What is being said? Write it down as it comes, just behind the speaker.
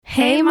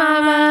Hey,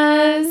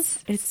 mamas!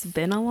 It's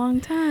been a long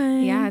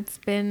time. Yeah, it's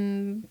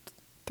been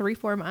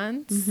 3-4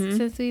 months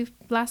since we've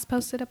last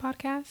posted a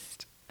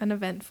podcast.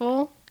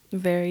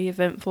 Very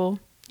eventful.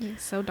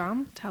 So,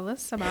 Dom, tell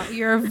us about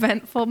your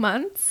eventful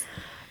months.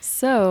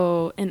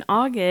 So, in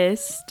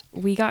August,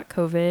 we got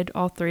COVID,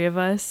 all three of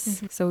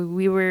us. So,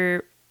 we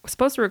were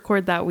supposed to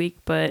record that week,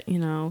 but,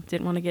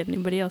 didn't want to get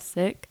anybody else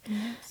sick.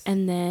 Yes.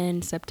 And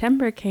then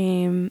September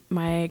came,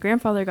 my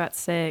grandfather got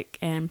sick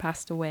and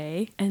passed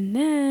away. And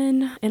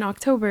then in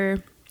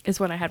October is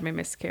when I had my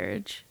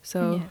miscarriage.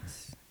 So,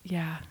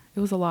 yeah, it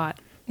was a lot.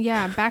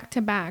 Yeah, back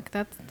to back.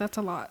 That's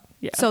a lot.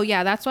 Yeah. So,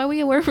 yeah, that's why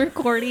we were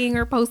recording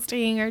or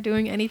posting or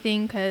doing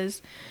anything,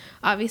 because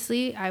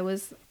obviously I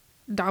was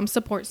Dom's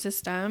support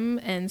system.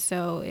 And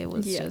so it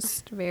was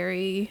just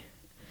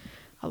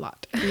a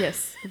lot.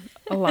 Yes,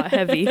 a lot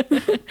heavy.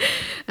 Very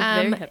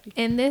heavy.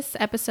 In this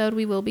episode,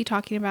 we will be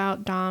talking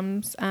about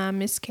Dom's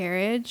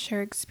miscarriage,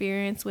 her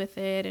experience with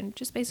it, and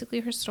just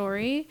basically her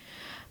story.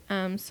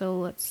 So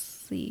let's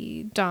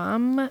see.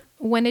 Dom,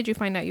 when did you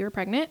find out you were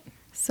pregnant?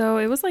 So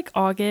it was like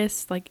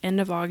August, like end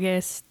of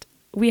August.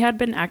 We had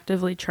been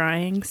actively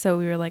trying, so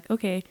we were like,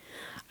 okay,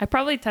 I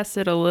probably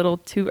tested a little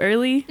too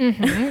early.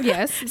 Mm-hmm.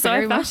 Yes,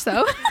 very much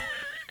so.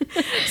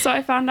 So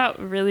I found out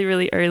really,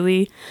 really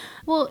early.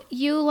 Well,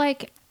 you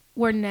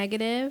were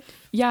negative.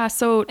 Yeah,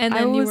 so and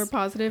then you were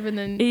positive, and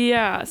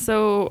then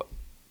so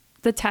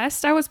the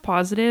test I was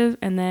positive,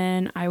 and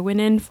then I went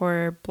in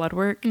for blood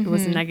work. It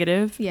was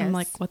negative. Yes. I'm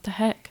like, what the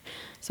heck?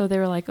 So they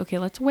were like, okay,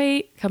 let's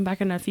wait, come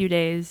back in a few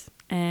days.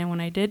 And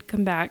when I did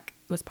come back,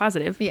 it was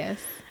positive. Yes.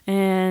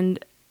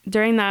 And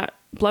during that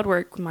blood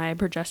work, my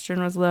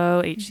progesterone was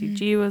low,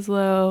 HCG was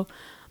low.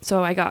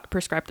 So I got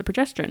prescribed the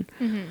progesterone.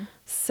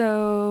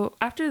 So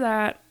after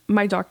that,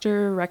 my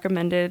doctor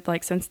recommended,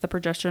 since the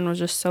progesterone was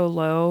just so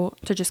low,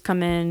 to just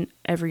come in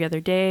every other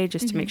day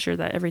just to make sure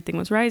that everything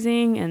was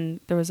rising and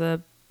there was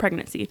a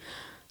pregnancy.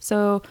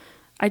 So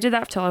I did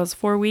that till I was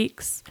 4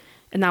 weeks.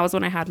 And that was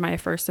when I had my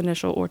first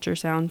initial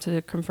ultrasound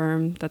to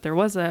confirm that there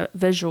was a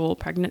visual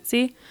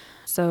pregnancy.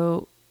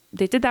 So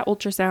they did that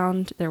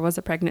ultrasound. There was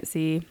a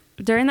pregnancy.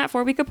 During that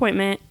 4-week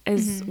appointment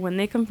is when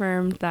they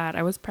confirmed that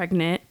I was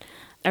pregnant.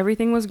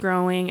 Everything was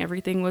growing.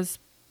 Everything was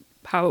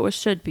how it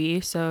should be.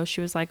 So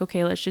she was like,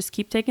 okay, let's just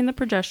keep taking the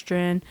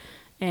progesterone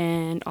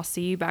and I'll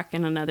see you back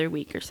in another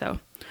week or so,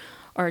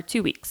 or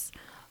 2 weeks.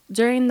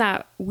 During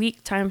that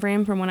week time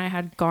frame from when I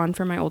had gone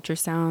for my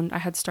ultrasound, I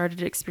had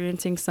started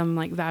experiencing some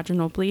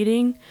vaginal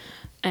bleeding,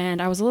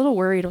 and I was a little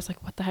worried. I was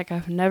like, what the heck?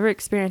 I've never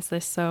experienced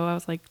this. So I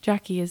was like,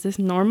 Jackie, is this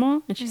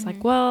normal? And she's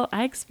like, well,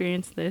 I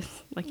experienced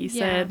this, like you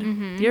said,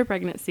 your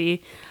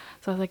pregnancy.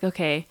 So I was like,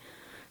 okay.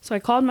 So I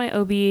called my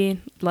OB,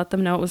 let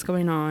them know what was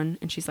going on.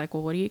 And she's like,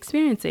 well, what are you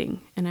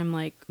experiencing? And I'm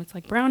like, it's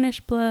brownish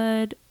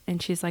blood.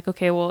 And she's like,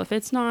 okay, well, if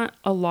it's not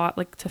a lot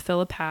to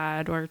fill a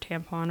pad or a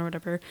tampon or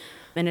whatever,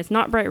 and it's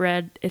not bright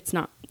red, it's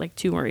not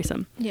too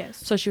worrisome. Yes.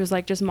 So she was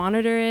like, just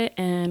monitor it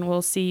and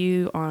we'll see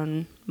you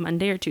on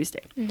Monday or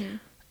Tuesday.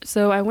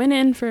 So I went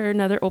in for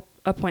another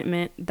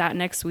appointment that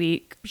next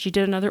week. She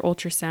did another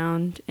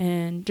ultrasound.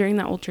 And during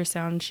that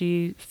ultrasound,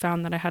 she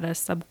found that I had a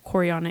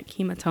subchorionic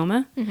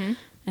hematoma.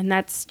 And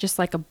that's just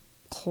a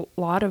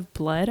lot of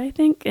blood, I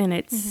think. And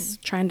it's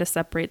trying to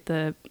separate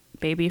the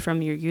baby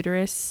from your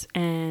uterus,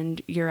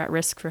 and you're at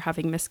risk for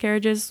having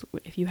miscarriages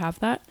if you have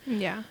that.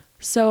 Yeah.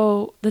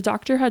 So the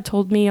doctor had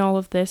told me all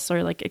of this, or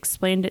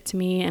explained it to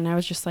me, and I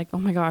was just like, oh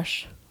my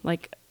gosh,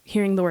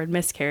 hearing the word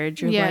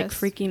miscarriage, you're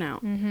freaking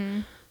out.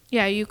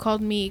 Yeah, you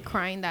called me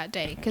crying that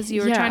day because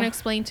you were trying to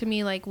explain to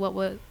me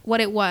what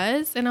it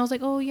was, and I was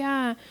like, oh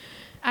yeah,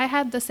 I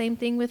had the same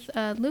thing with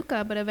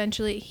Luca, but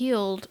eventually it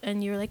healed.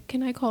 And you were like,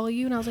 can I call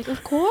you? And I was like,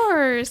 of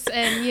course.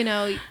 And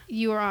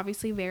you were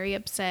obviously very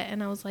upset,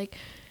 and I was like,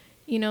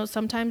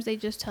 sometimes they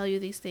just tell you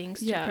these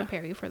things to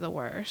prepare you for the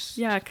worst.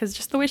 Yeah, because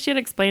just the way she had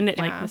explained it,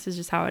 this is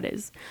just how it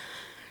is.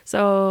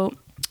 So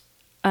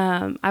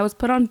I was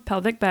put on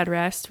pelvic bed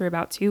rest for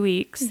about 2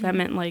 weeks. That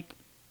meant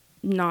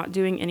not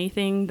doing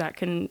anything that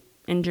can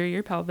injure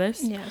your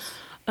pelvis. Yes.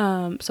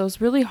 So it was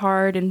really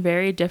hard and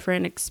very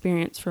different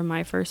experience from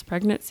my first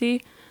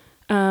pregnancy.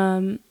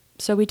 So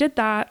we did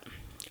that.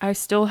 I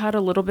still had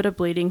a little bit of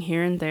bleeding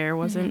here and there,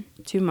 wasn't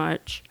too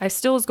much. I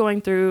still was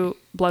going through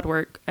blood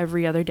work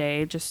every other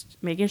day, just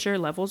making sure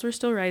levels were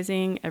still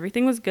rising.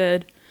 Everything was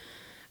good.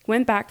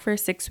 Went back for a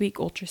 6-week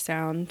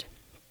ultrasound.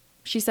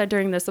 She said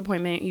during this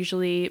appointment,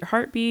 usually your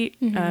heartbeat,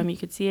 you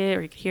could see it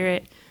or you could hear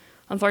it.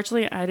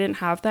 Unfortunately, I didn't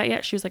have that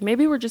yet. She was like,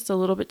 maybe we're just a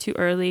little bit too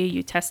early.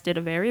 You tested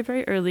very,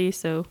 very early.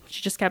 So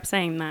she just kept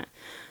saying that.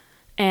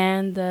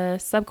 And the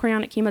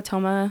subchorionic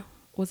hematoma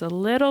was a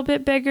little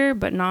bit bigger,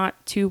 but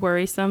not too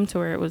worrisome to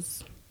where it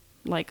was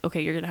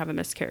okay, you're going to have a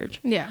miscarriage.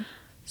 Yeah.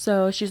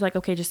 So she's like,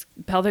 okay, just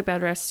pelvic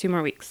bed rest 2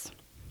 more weeks.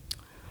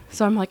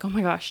 So I'm like, oh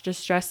my gosh, just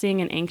stressing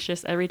and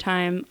anxious every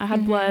time I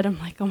had blood. I'm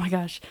like, oh my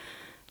gosh,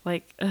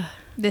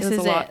 this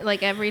is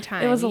it. Every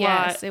time. It was a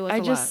lot. It was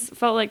I just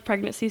felt like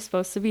pregnancy is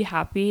supposed to be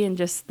happy, and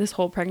just this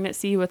whole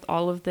pregnancy with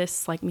all of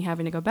this, me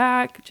having to go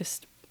back,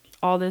 just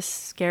all this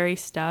scary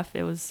stuff.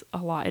 It was a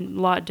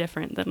lot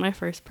different than my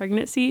first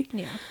pregnancy.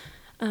 Yeah.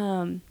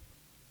 And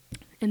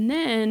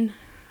then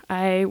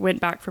I went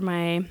back for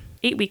my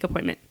 8-week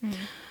appointment.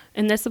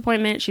 In this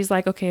appointment, she's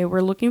like, okay,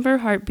 we're looking for a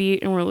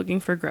heartbeat and we're looking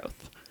for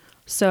growth.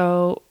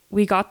 So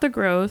we got the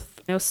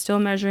growth. It was still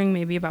measuring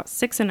maybe about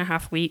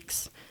 6.5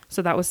 weeks.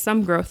 So that was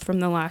some growth from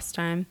the last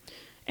time.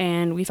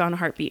 And we found a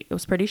heartbeat. It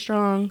was pretty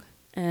strong.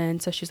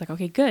 And so she's like,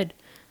 okay, good.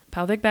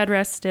 Pelvic bed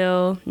rest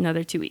still,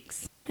 another 2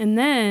 weeks. And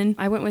then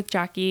I went with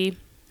Jackie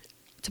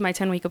to my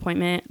 10-week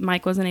appointment.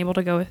 Mike wasn't able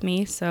to go with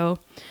me. So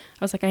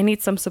I was like, I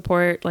need some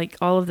support. Like,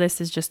 all of this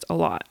is just a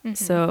lot.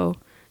 So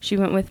she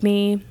went with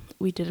me.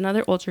 We did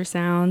another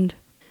ultrasound.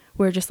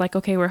 We're just like,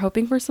 okay, we're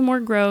hoping for some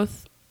more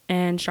growth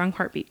and strong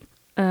heartbeat.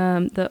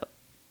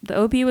 The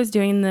OB was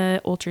doing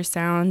the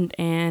ultrasound,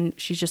 and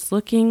she's just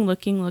looking,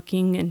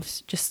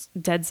 and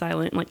just dead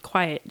silent, like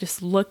quiet,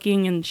 just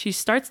looking. And she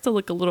starts to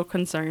look a little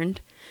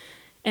concerned.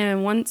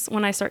 And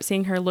when I start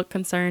seeing her look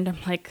concerned, I'm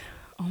like,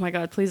 oh my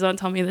God, please don't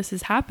tell me this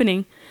is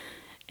happening.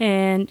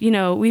 And, you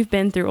know, we've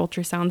been through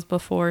ultrasounds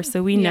before,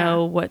 so we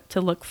know what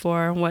to look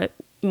for.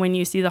 When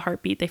you see the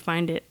heartbeat, they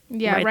find it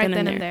right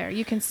then and there.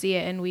 You can see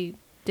it, and we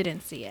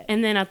didn't see it.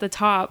 And then at the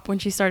top, when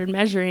she started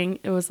measuring,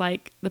 it was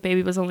like the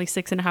baby was only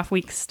 6.5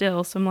 weeks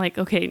still. So I'm like,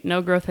 okay,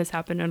 no growth has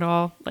happened at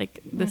all.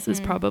 Like, this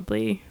is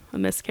probably a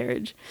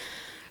miscarriage.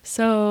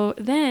 So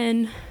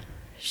then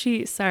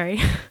sorry.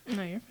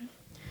 No, you're fine.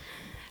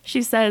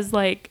 She says,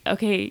 like,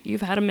 okay,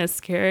 you've had a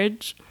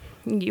miscarriage.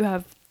 You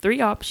have 3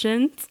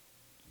 options.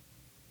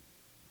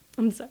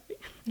 I'm sorry.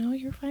 No,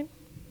 you're fine.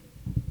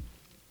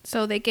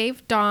 So they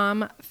gave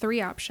Dom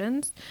 3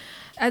 options.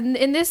 And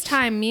in this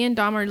time, me and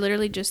Dom are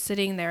literally just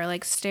sitting there,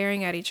 like,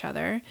 staring at each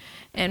other.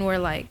 And we're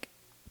like,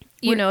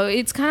 you know,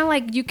 it's kind of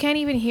like you can't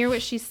even hear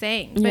what she's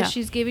saying. But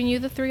she's giving you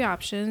the 3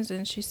 options.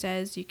 And she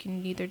says you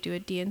can either do a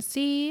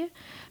DNC,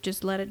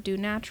 just let it do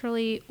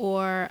naturally,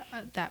 or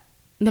the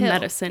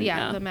medicine.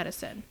 Yeah, the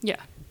medicine. Yeah.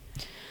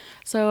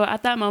 So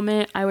at that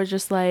moment, I was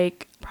just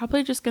like,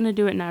 probably just going to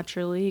do it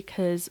naturally.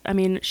 Because, I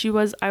mean,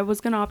 I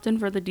was going to opt in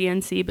for the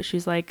DNC, but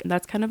she's like,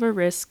 that's kind of a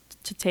risk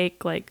to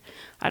take. Like,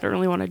 I don't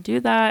really want to do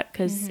that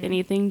because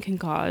anything can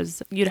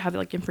cause you to have,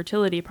 like,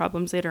 infertility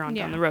problems later on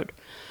down the road.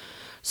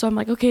 So I'm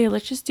like, okay,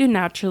 let's just do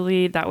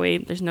naturally. That way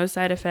there's no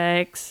side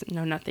effects,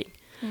 no nothing.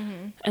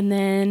 And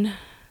then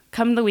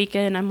come the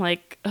weekend, I'm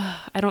like,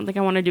 I don't think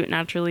I want to do it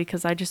naturally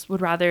because I just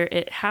would rather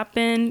it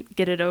happen,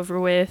 get it over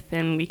with,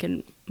 and we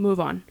can move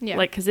on. Yeah.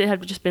 Like, because it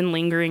had just been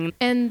lingering.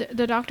 And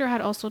the doctor had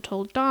also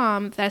told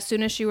Dom that as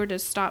soon as she were to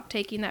stop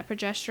taking that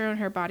progesterone,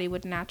 her body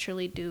would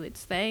naturally do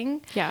its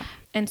thing. Yeah.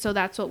 And so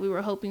that's what we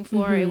were hoping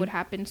for. It would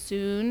happen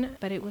soon,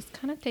 but it was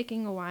kind of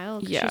taking a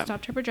while. Yeah. She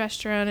stopped her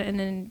progesterone, and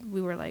then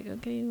we were like,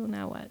 okay, well,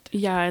 now what?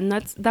 Yeah, and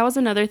that was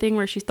another thing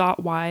where she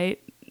thought why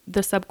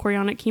the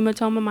subchorionic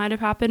hematoma might have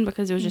happened,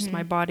 because it was just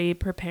my body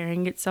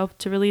preparing itself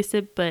to release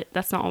it, but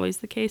that's not always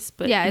the case.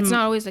 But yeah, it's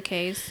not always the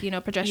case. You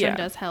know, progesterone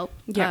does help.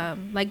 Yeah.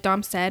 Like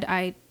Dom said,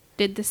 I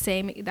had the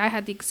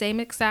same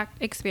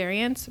exact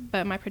experience,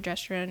 but my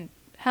progesterone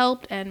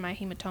helped and my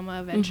hematoma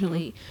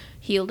eventually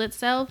healed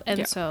itself.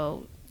 And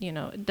so, you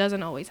know, it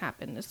doesn't always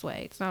happen this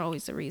way. It's not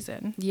always the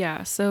reason.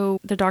 Yeah. So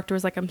the doctor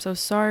was like, I'm so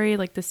sorry,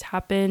 like, this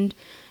happened.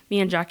 Me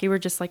and Jackie were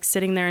just like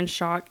sitting there in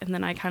shock, and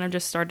then I kind of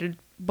just started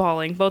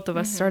bawling. Both of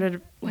us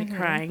started like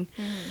crying.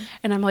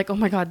 And I'm like, oh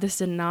my God, this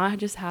did not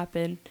just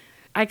happen.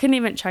 I couldn't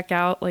even check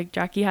out. Like,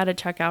 Jackie had to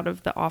check out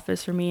of the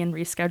office for me and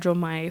reschedule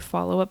my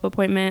follow-up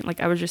appointment. Like,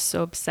 I was just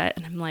so upset,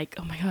 and I'm like,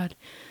 oh my God,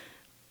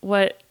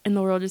 what in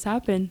the world just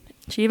happened?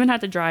 She even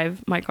had to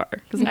drive my car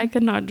because I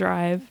could not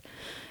drive.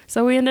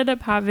 So we ended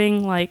up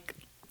having like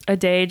a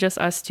day, just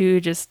us two,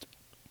 just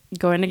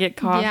going to get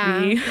coffee.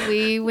 Yeah,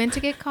 we went to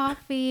get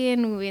coffee,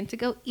 and we went to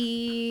go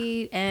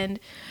eat, and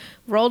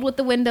rolled with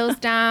the windows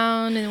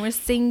down, and we're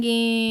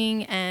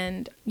singing.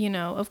 And, you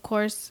know, of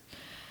course,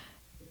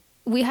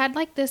 we had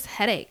like this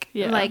headache.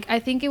 Yeah. Like, I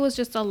think it was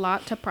just a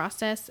lot to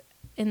process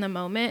in the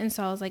moment. And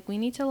so I was like, we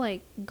need to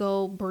like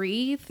go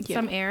breathe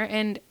some air.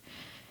 And,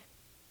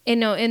 you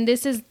know, and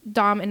this is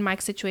Dom and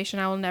Mike's situation.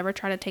 I will never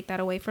try to take that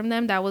away from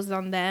them. That was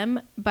on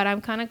them. But I'm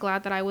kind of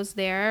glad that I was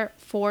there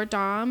for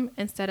Dom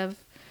instead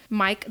of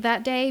Mike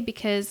that day,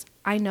 because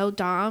I know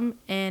Dom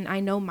and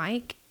I know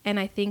Mike, and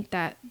I think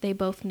that they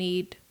both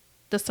need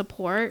the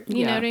support,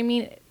 you know what I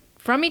mean,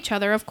 from each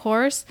other, of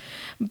course.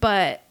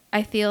 But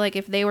I feel like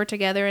if they were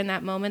together in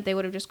that moment, they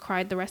would have just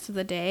cried the rest of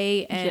the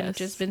day and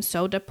just been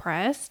so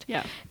depressed.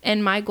 Yeah.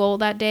 And my goal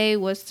that day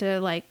was to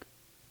like,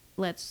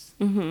 let's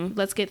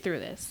get through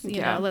this,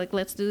 you know, like,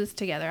 let's do this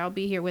together. I'll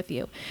be here with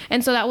you.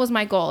 And so that was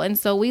my goal. And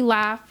so we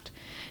laughed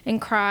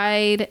and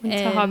cried, went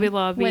to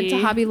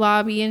Hobby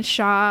Lobby and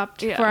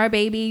shopped for our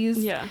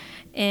babies. Yeah.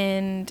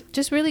 And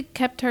just really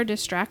kept her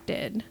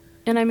distracted.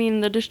 And I mean,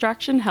 the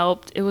distraction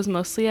helped. It was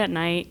mostly at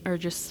night or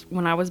just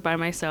when I was by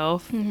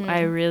myself.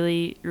 I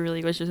really,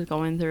 really was just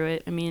going through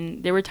it. I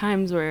mean, there were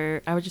times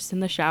where I was just in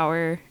the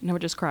shower and I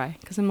would just cry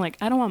because I'm like,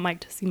 I don't want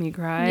Mike to see me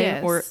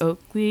cry or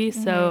Oakley.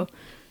 So,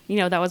 you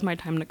know, that was my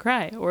time to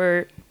cry.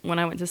 Or when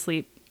I went to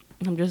sleep,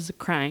 I'm just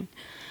crying.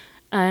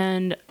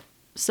 And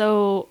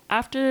so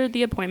after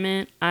the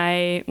appointment,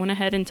 I went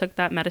ahead and took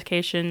that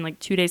medication like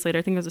 2 days later.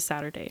 I think it was a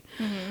Saturday.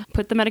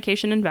 Put the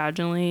medication in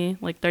vaginally.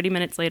 Like 30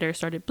 minutes later,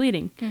 started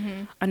bleeding.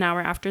 An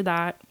hour after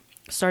that,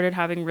 started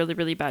having really,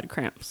 really bad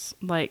cramps.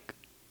 Like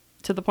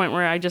to the point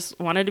where I just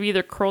wanted to be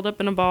either curled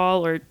up in a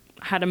ball or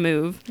had to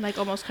move. Like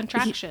almost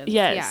contractions.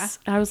 Yes.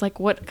 Yeah. I was like,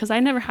 what? Because I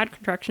never had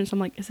contractions. So I'm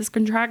like, is this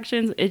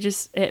contractions?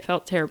 It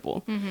felt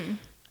terrible.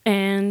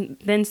 And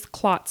then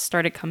clots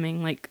started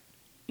coming, like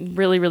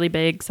really, really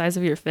big, size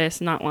of your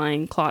fist, not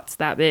lying, clots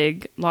that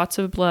big, lots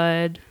of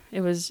blood.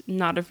 It was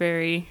not a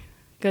very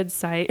good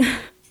sight.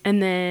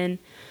 And then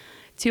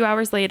 2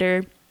 hours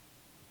later,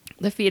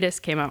 the fetus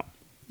came out.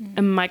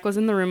 And Mike was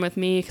in the room with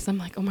me because I'm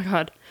like, oh my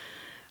God.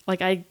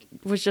 Like I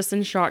was just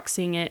in shock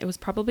seeing it. It was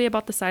probably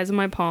about the size of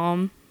my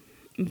palm.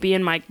 B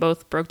and Mike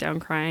both broke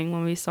down crying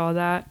when we saw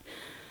that.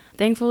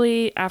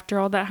 Thankfully, after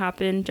all that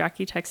happened,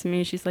 Jackie texted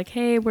me. She's like,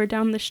 hey, we're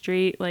down the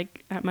street,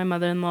 like at my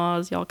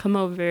mother-in-law's. Y'all come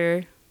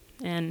over.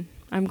 And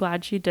I'm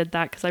glad she did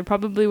that because I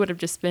probably would have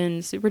just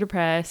been super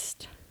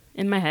depressed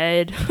in my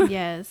head.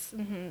 Yes.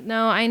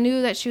 No, I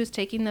knew that she was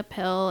taking the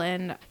pill,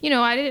 and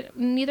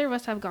neither of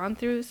us have gone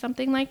through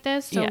something like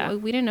this, so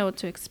we didn't know what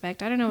to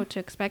expect. I didn't know what to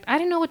expect. I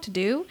didn't know what to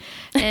do.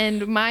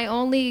 And my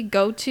only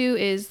go-to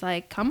is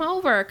like, come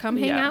over, come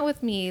hang out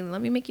with me.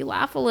 Let me make you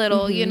laugh a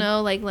little,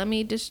 like let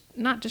me just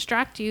not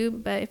distract you.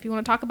 But if you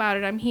want to talk about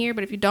it, I'm here.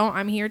 But if you don't,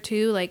 I'm here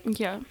too. Like,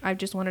 I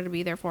just wanted to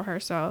be there for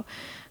her. So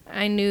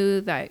I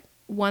knew that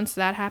once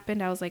that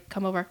happened, I was like,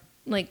 come over,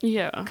 like,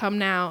 come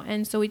now.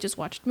 And so we just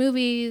watched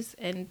movies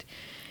and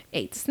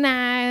ate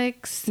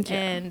snacks.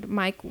 And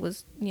Mike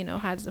was,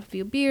 had a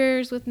few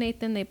beers with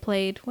Nathan. They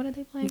played, what did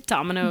they play?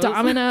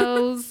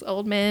 Dominoes,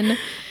 old men.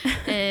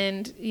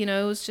 And,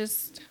 it was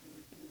just,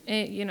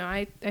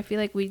 I feel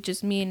like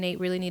me and Nate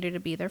really needed to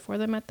be there for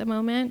them at the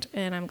moment.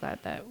 And I'm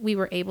glad that we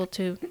were able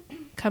to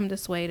come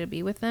this way to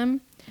be with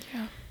them.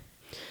 Yeah.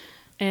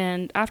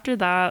 And after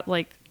that,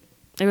 like,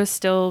 it was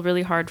still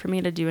really hard for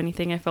me to do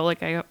anything. I felt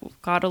like I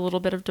got a little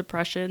bit of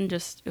depression.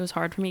 Just, it was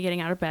hard for me getting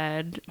out of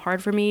bed.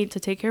 Hard for me to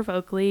take care of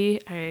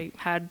Oakley. I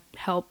had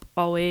help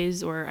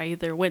always, or I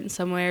either went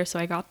somewhere, so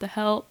I got the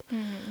help.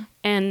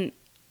 And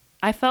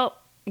I felt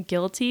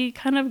guilty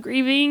kind of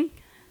grieving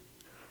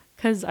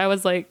because I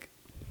was like,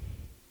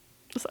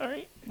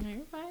 sorry. No,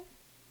 you're fine.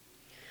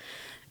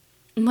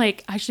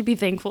 Like, I should be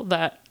thankful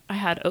that I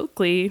had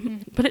Oakley,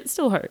 but it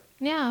still hurt.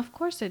 Yeah, of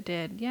course it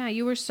did. Yeah,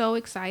 you were so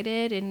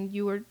excited, and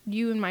you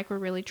and Mike were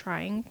really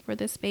trying for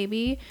this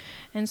baby,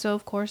 and so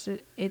of course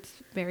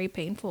it's very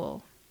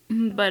painful.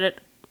 But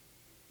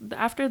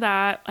after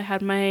that, I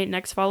had my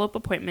next follow-up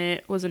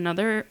appointment, was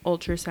another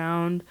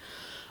ultrasound.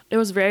 It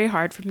was very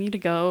hard for me to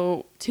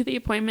go to the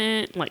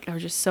appointment. Like, I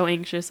was just so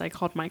anxious. I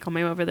called Mike on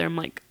my way over there. I'm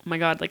like, oh my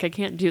God, like, I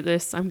can't do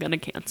this. I'm gonna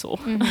cancel.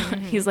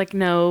 He's like,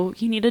 no,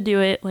 you need to do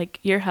it. Like,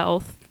 your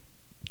health,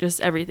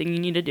 just everything, you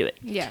need to do it.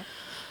 Yeah.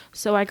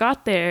 So I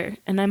got there,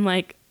 and I'm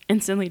like,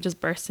 instantly just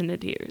burst into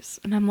tears.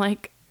 And I'm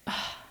like,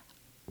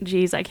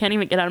 geez, I can't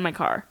even get out of my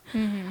car.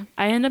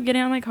 I end up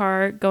getting out of my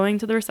car, going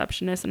to the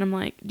receptionist, and I'm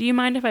like, do you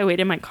mind if I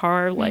wait in my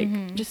car?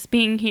 Like, just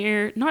being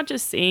here, not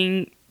just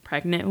seeing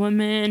pregnant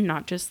women,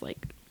 not just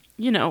like,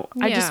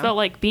 I just felt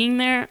like being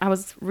there, I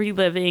was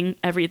reliving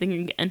everything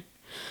again.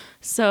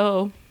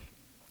 So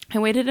I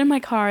waited in my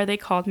car. They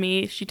called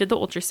me. She did the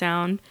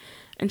ultrasound,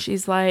 and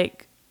she's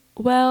like,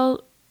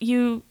 well,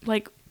 you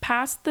like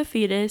passed the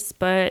fetus,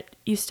 but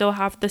you still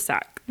have the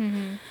sac.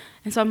 And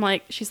so I'm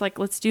like, she's like,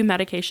 let's do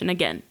medication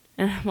again.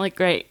 And I'm like,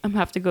 great, I'm gonna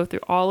have to go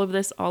through all of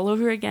this all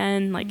over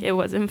again. Like, it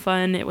wasn't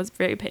fun. It was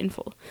very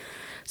painful.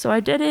 So I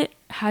did it,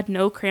 had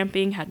no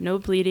cramping, had no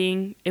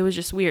bleeding. It was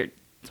just weird.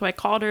 So I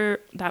called her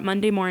that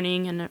Monday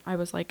morning, and I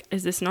was like,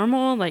 is this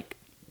normal? Like,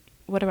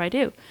 what do I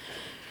do?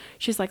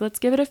 She's like, let's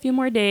give it a few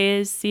more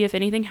days, see if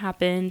anything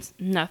happens.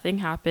 Nothing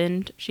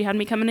happened. She had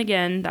me come in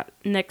again that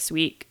next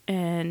week,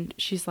 and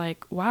she's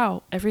like,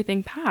 wow,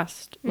 everything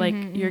passed. Like,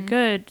 you're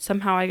good.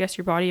 Somehow, I guess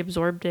your body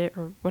absorbed it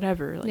or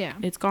whatever. Like,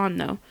 it's gone,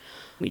 though.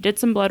 We did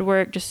some blood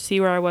work just to see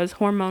where I was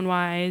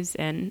hormone-wise,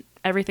 and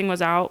everything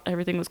was out.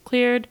 Everything was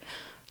cleared.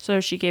 So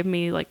she gave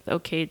me, like, the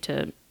okay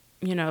to,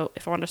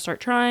 if I want to start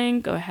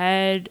trying, go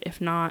ahead. If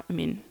not, I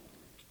mean,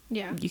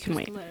 you can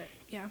wait.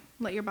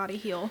 Let your body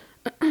heal.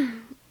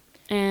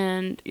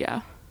 And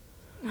yeah.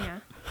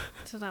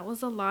 So that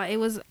was a lot. It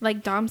was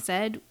like Dom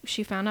said,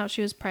 she found out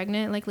she was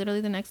pregnant like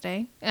literally the next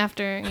day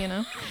after,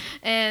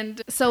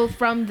 and so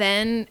from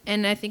then,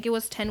 and I think it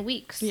was 10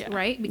 weeks,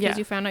 right? Because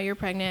you found out you're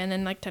pregnant, and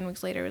then like 10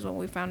 weeks later is when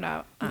we found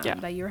out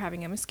that you were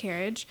having a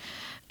miscarriage.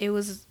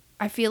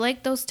 I feel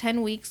like those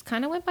 10 weeks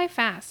kind of went by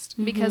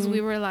fast because we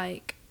were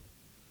like,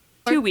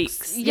 2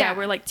 weeks. Yeah,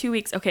 we're like 2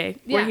 weeks. Okay,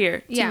 we're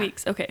here. 2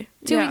 weeks. Okay,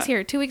 2 weeks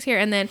here, 2 weeks here,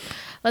 and then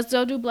let's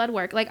go do blood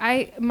work. Like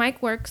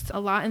Mike works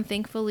a lot, and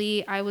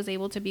thankfully I was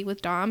able to be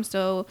with Dom.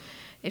 So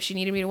if she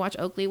needed me to watch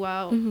Oakley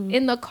while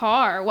in the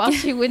car while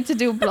she went to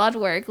do blood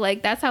work,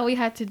 like that's how we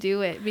had to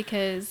do it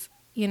because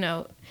you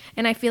know,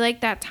 and I feel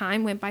like that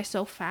time went by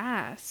so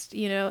fast,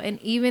 you know,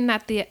 and even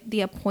at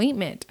the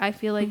appointment, I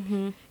feel like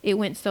it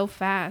went so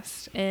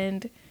fast,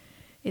 and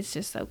it's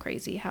just so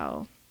crazy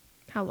how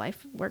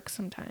life works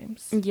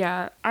sometimes.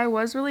 Yeah, I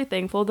was really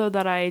thankful though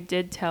that I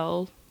did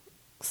tell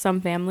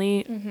some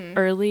family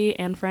early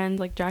and friends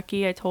like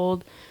Jackie. I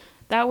told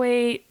that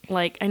way,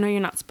 like, I know you're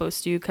not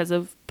supposed to because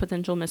of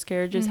potential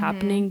miscarriages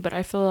happening, but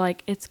I feel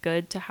like it's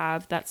good to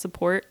have that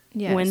support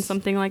when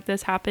something like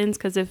this happens,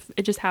 because if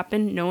it just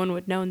happened, no one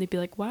would know, and they'd be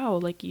like, wow,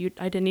 like,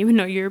 I didn't even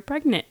know you were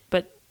pregnant,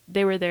 but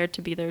they were there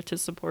to be there to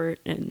support.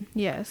 And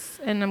yes,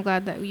 and I'm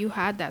glad that you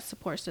had that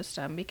support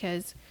system,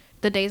 because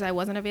the days I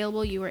wasn't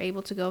available, you were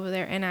able to go over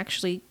there and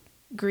actually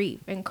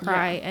grieve and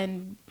cry,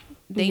 and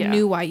they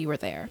knew why you were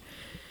there.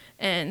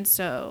 And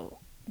so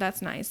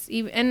that's nice.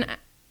 And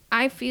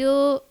I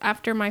feel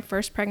after my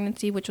first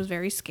pregnancy, which was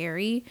very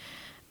scary,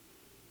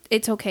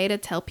 it's okay to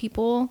tell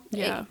people,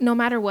 no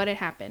matter what had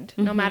happened,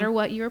 no matter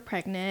what, you were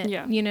pregnant,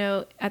 you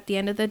know, at the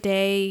end of the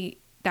day,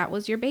 that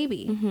was your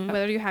baby,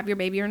 whether you have your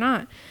baby or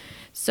not.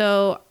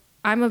 So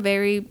I'm a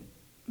very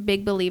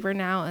big believer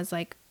now as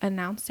like,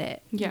 announce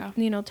it. Yeah.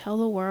 You know, tell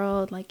the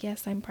world, like,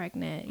 yes, I'm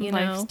pregnant. You know,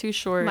 life's too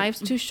short. Life's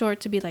too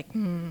short to be like, you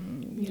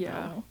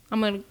know,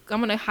 I'm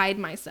gonna hide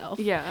myself.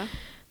 Yeah.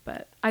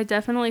 But I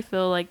definitely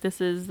feel like this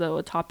is, though,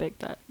 a topic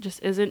that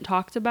just isn't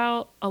talked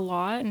about a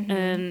lot.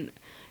 And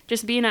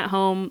just being at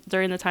home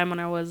during the time when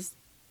I was,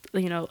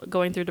 you know,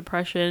 going through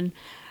depression,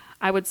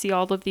 I would see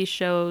all of these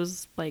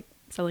shows like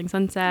Selling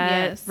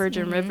Sunset,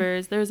 Virgin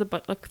Rivers. There's a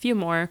few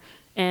more,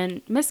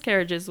 and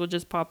miscarriages would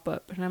just pop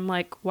up. And I'm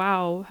like,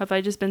 wow, have I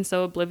just been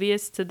so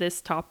oblivious to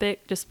this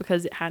topic just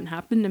because it hadn't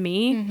happened to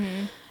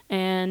me?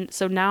 And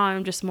so now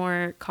I'm just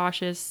more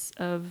cautious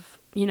of,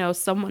 you know,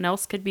 someone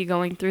else could be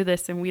going through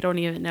this and we don't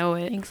even know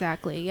it.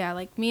 Exactly. Yeah.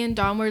 Like, me and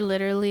Dom were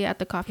literally at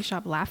the coffee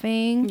shop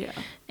laughing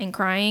and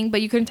crying,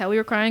 but you couldn't tell we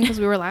were crying because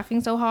we were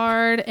laughing so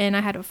hard, and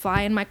I had a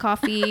fly in my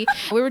coffee.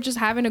 We were just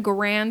having a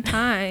grand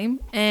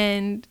time,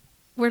 and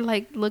we're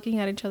like looking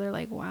at each other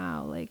like,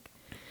 wow, like,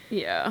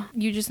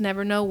 you just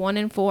never know. 1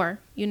 in 4,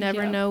 you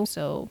never know.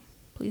 So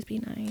please be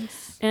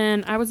nice.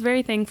 And I was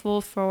very thankful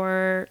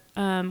for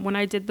when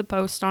I did the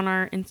post on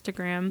our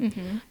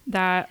Instagram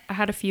that I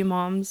had a few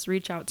moms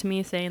reach out to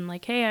me saying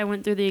like, hey, I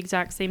went through the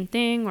exact same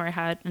thing, or I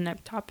had an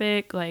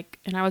ectopic, like,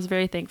 and I was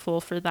very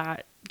thankful for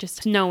that,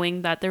 just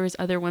knowing that there was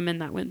other women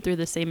that went through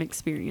the same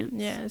experience.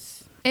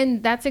 Yes.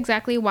 And that's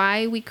exactly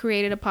why we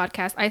created a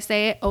podcast. I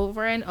say it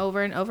over and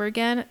over and over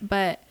again,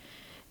 but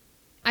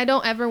I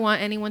don't ever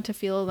want anyone to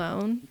feel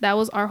alone. That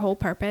was our whole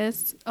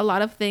purpose. A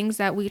lot of things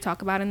that we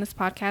talk about in this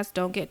podcast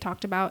don't get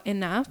talked about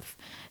enough.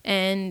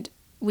 And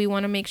we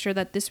want to make sure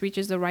that this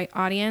reaches the right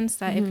audience,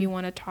 that if you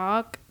want to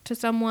talk to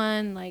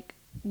someone, like,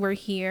 we're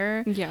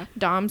here. Yeah.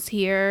 Dom's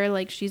here.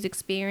 Like, she's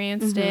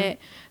experienced it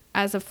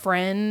as a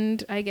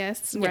friend, I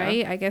guess,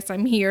 right? I guess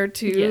I'm here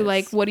too.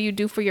 Like, what do you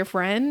do for your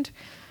friend?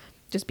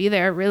 Just be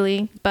there,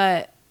 really.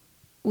 But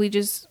we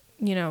just,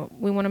 you know,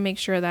 we want to make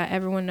sure that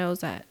everyone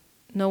knows that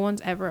no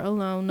one's ever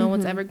alone. No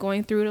one's ever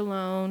going through it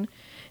alone.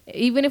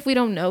 Even if we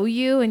don't know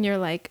you and you're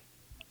like,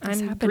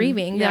 I'm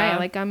grieving. Yeah.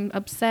 Like, I'm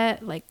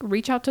upset. Like,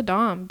 reach out to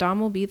Dom. Dom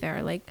will be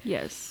there. Like,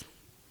 yes.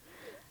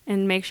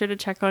 And make sure to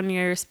check on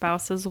your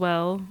spouse as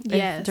well.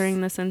 During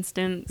this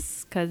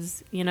instance,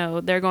 because, you know,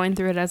 they're going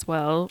through it as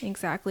well.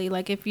 Exactly.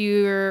 Like, if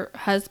your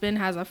husband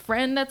has a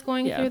friend that's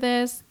going through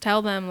this,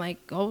 tell them,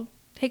 like, go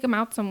take them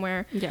out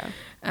somewhere. Yeah.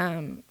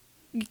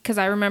 Because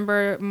I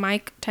remember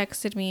Mike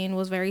texted me and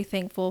was very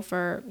thankful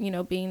for, you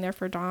know, being there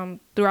for Dom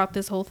throughout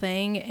this whole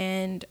thing.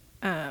 And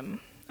I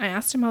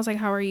asked him, I was like,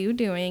 how are you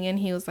doing? And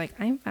he was like,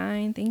 I'm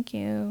fine, thank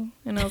you.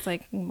 And I was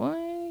like,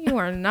 boy, you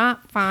are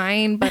not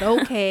fine, but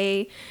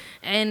okay.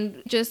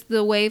 And just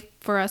the way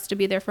for us to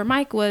be there for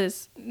Mike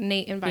was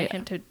Nate invited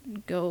him to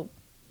go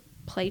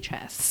play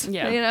chess.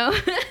 Yeah. You know,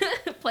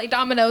 play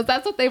dominoes.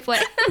 That's what they play.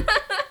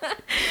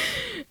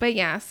 But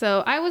yeah,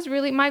 so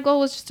my goal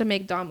was just to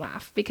make Dom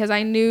laugh, because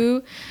I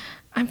knew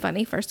I'm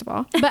funny, first of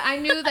all, but I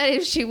knew that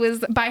if she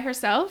was by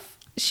herself,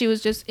 she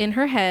was just in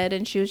her head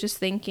and she was just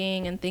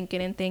thinking and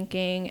thinking and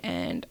thinking.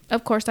 And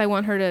of course I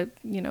want her to,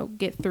 you know,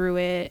 get through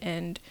it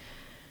and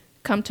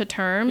come to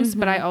terms,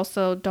 but I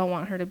also don't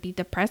want her to be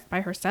depressed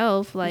by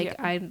herself. Like,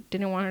 I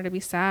didn't want her to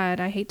be sad.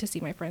 I hate to see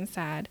my friends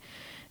sad.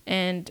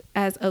 And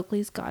as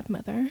Oakley's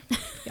godmother,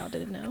 y'all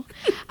didn't know,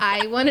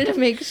 I wanted to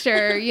make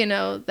sure, you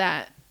know,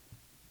 that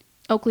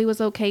Oakley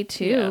was okay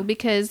too,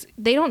 because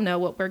they don't know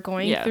what we're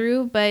going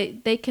through,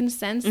 but they can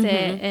sense it.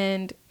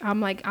 And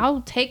I'm like,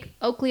 I'll take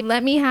Oakley,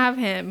 let me have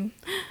him,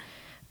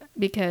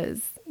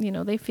 because, you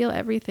know, they feel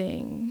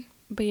everything.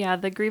 But yeah,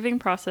 the grieving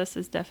process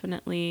is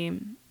definitely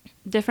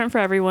different for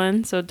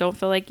everyone, so don't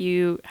feel like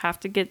you have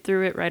to get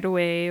through it right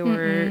away,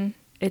 or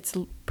it's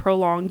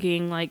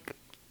prolonging. Like,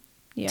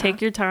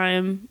 take your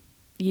time.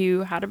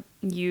 You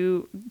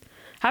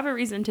have a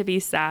reason to be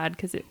sad,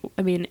 because it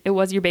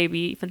was your baby,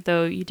 even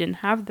though you didn't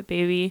have the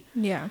baby.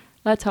 Yeah,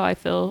 that's how I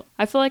feel.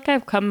 I feel like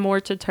I've come more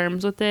to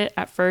terms with it.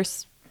 At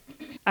first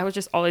I was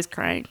just always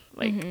crying,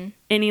 like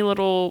any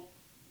little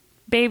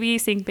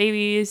babies,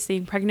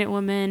 seeing pregnant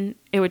women,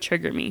 it would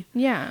trigger me.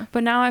 Yeah.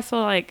 But now I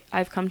feel like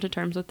I've come to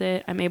terms with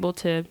it. I'm able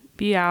to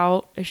be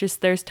out. It's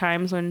just there's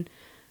times when,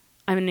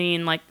 I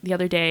mean, like the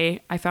other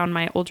day, I found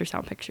my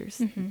ultrasound pictures.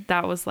 Mm-hmm.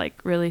 That was like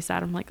really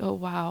sad. I'm like, oh,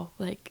 wow.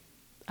 Like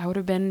I would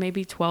have been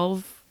maybe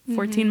 12,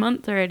 14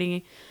 months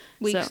already.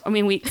 Weeks. So, I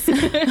mean, weeks.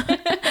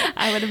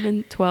 I would have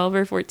been 12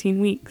 or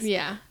 14 weeks.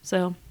 Yeah.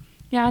 So,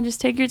 yeah,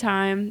 just take your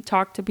time,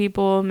 talk to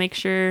people, make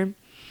sure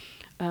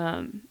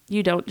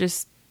you don't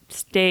just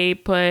stay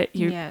put.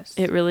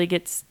 It really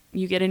gets,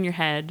 you get in your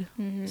head.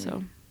 Mm-hmm.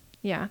 So,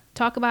 yeah,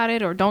 talk about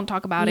it or don't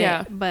talk about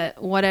it.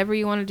 But whatever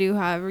you want to do,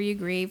 however you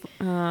grieve.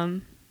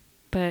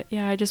 But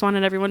yeah, I just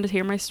wanted everyone to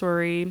hear my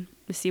story,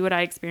 to see what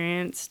I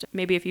experienced.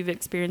 Maybe if you've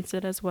experienced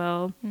it as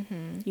well,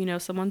 you know,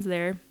 someone's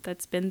there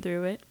that's been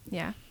through it.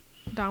 Yeah.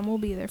 Dom will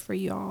be there for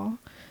y'all.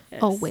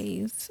 Yes.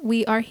 Always.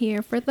 We are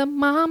here for the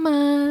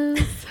mamas.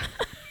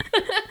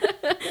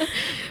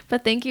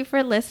 But thank you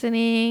for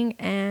listening,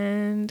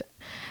 and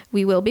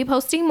we will be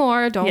posting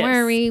more. Don't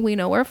worry. We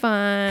know we're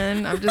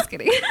fun. I'm just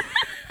kidding.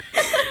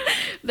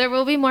 There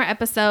will be more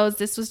episodes.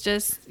 This was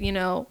just, you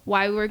know,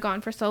 why we were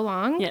gone for so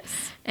long.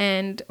 Yes.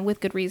 And with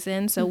good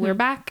reason. So we're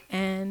back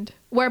and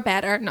we're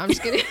better. No, I'm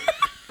just kidding.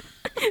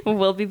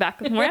 We'll be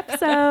back with more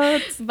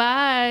episodes.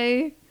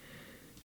 Bye.